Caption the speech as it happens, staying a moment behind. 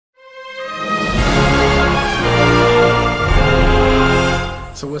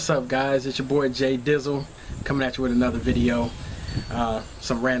So what's up, guys? It's your boy Jay Dizzle coming at you with another video.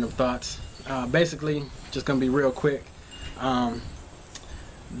 Some random thoughts. Basically, just gonna be real quick.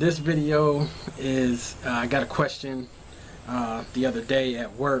 This video is I got a question the other day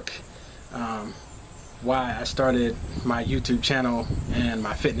at work. Why I started my YouTube channel and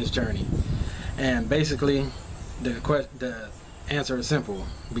my fitness journey, and basically the answer is simple: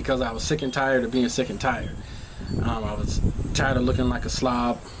 because I was sick and tired of being sick and tired. I was tired of looking like a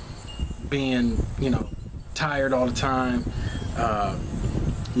slob, being, tired all the time,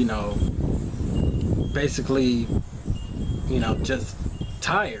 basically, just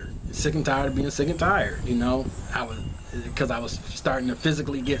tired, sick and tired of being sick and tired. Because I was starting to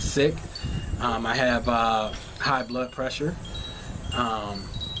physically get sick. I have high blood pressure,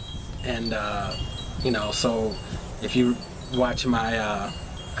 so if you watch my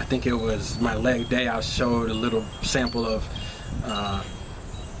I think it was my leg day, I showed a little sample of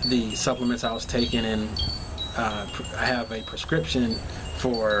the supplements I was taking, and I have a prescription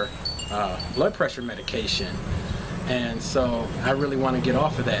for blood pressure medication, and so I really want to get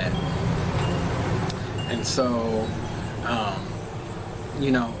off of that. And so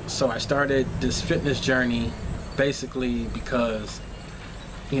so I started this fitness journey basically because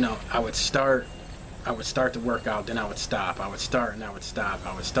I would start to work out, then I would stop. I would start and I would stop.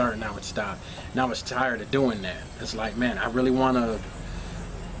 I would start and I would stop. And I was tired of doing that. It's like, man, I really want to,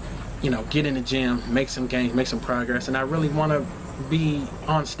 get in the gym, make some gains, make some progress, and I really want to be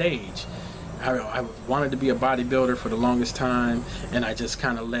on stage. I wanted to be a bodybuilder for the longest time, and I just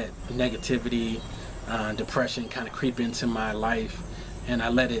kind of let negativity, depression kind of creep into my life, and I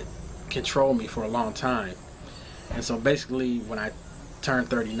let it control me for a long time. And so basically, when I turned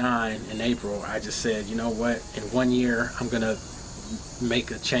 39 in April, I just said, you know what, in 1 year I'm gonna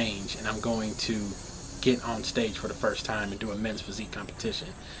make a change, and I'm going to get on stage for the first time and do a men's physique competition.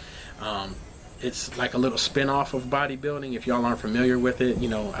 It's like a little spin-off of bodybuilding. If y'all aren't familiar with it,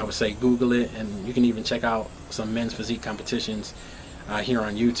 I would say Google it, and you can even check out some men's physique competitions here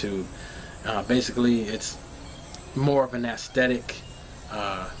on YouTube. Basically, it's more of an aesthetic,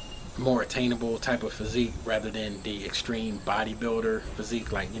 more attainable type of physique rather than the extreme bodybuilder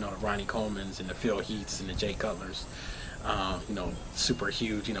physique like the Ronnie Coleman's and the Phil Heaths and the Jay Cutlers, super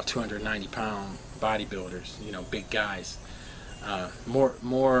huge, 290-pound bodybuilders, big guys.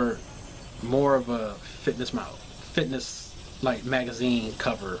 More of a fitness like magazine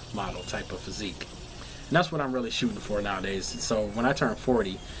cover model type of physique, and that's what I'm really shooting for nowadays. So when I turn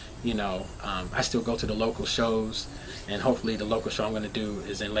 40, I still go to the local shows, and hopefully the local show I'm going to do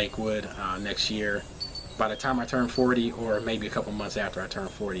is in Lakewood next year, by the time I turn 40, or maybe a couple months after I turn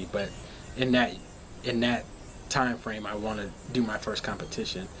 40. But in that time frame, I want to do my first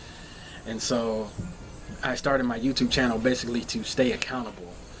competition. And so I started my YouTube channel basically to stay accountable,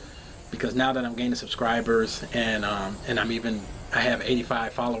 because now that I'm gaining subscribers, and I have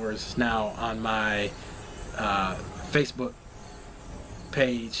 85 followers now on my Facebook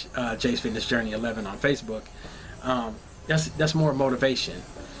page, Jay's Fitness Journey 11 on Facebook. That's more motivation.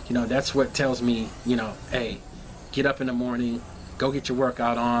 That's what tells me, hey, get up in the morning, go get your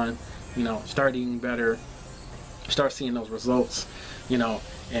workout on, start eating better, start seeing those results,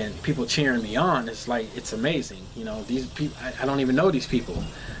 and people cheering me on. It's like, it's amazing. These people, I don't even know these people,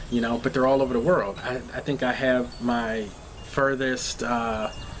 but they're all over the world. I think I have my furthest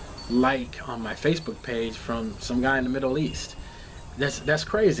like on my Facebook page from some guy in the Middle East. That's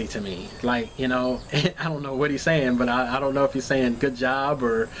crazy to me. Like, I don't know what he's saying, but I don't know if he's saying good job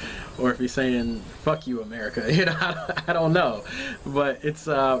or if he's saying fuck you, America. I don't know, but it's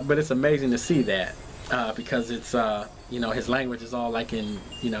amazing to see that, because it's his language is all like in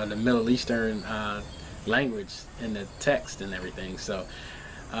the Middle Eastern language in the text and everything. So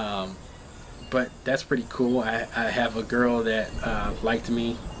but that's pretty cool. I have a girl that liked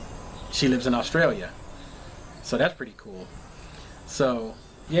me. She lives in Australia, so that's pretty cool. So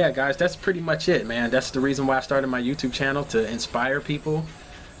yeah, guys, that's pretty much it, man. That's the reason why I started my YouTube channel, to inspire people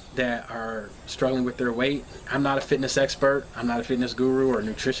that are struggling with their weight. I'm not a fitness expert. I'm not a fitness guru or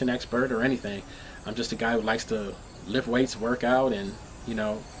nutrition expert or anything. I'm just a guy who likes to lift weights, work out, and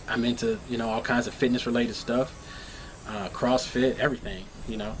I'm into all kinds of fitness related stuff, CrossFit, everything.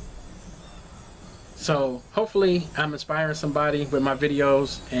 So hopefully I'm inspiring somebody with my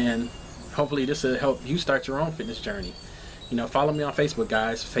videos, and hopefully this will help you start your own fitness journey. Follow me on Facebook,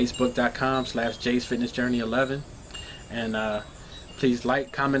 guys. Facebook.com/JaysFitnessJourney11. And please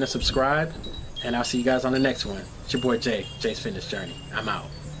like, comment, and subscribe. And I'll see you guys on the next one. It's your boy Jay, Jay's Fitness Journey. I'm out.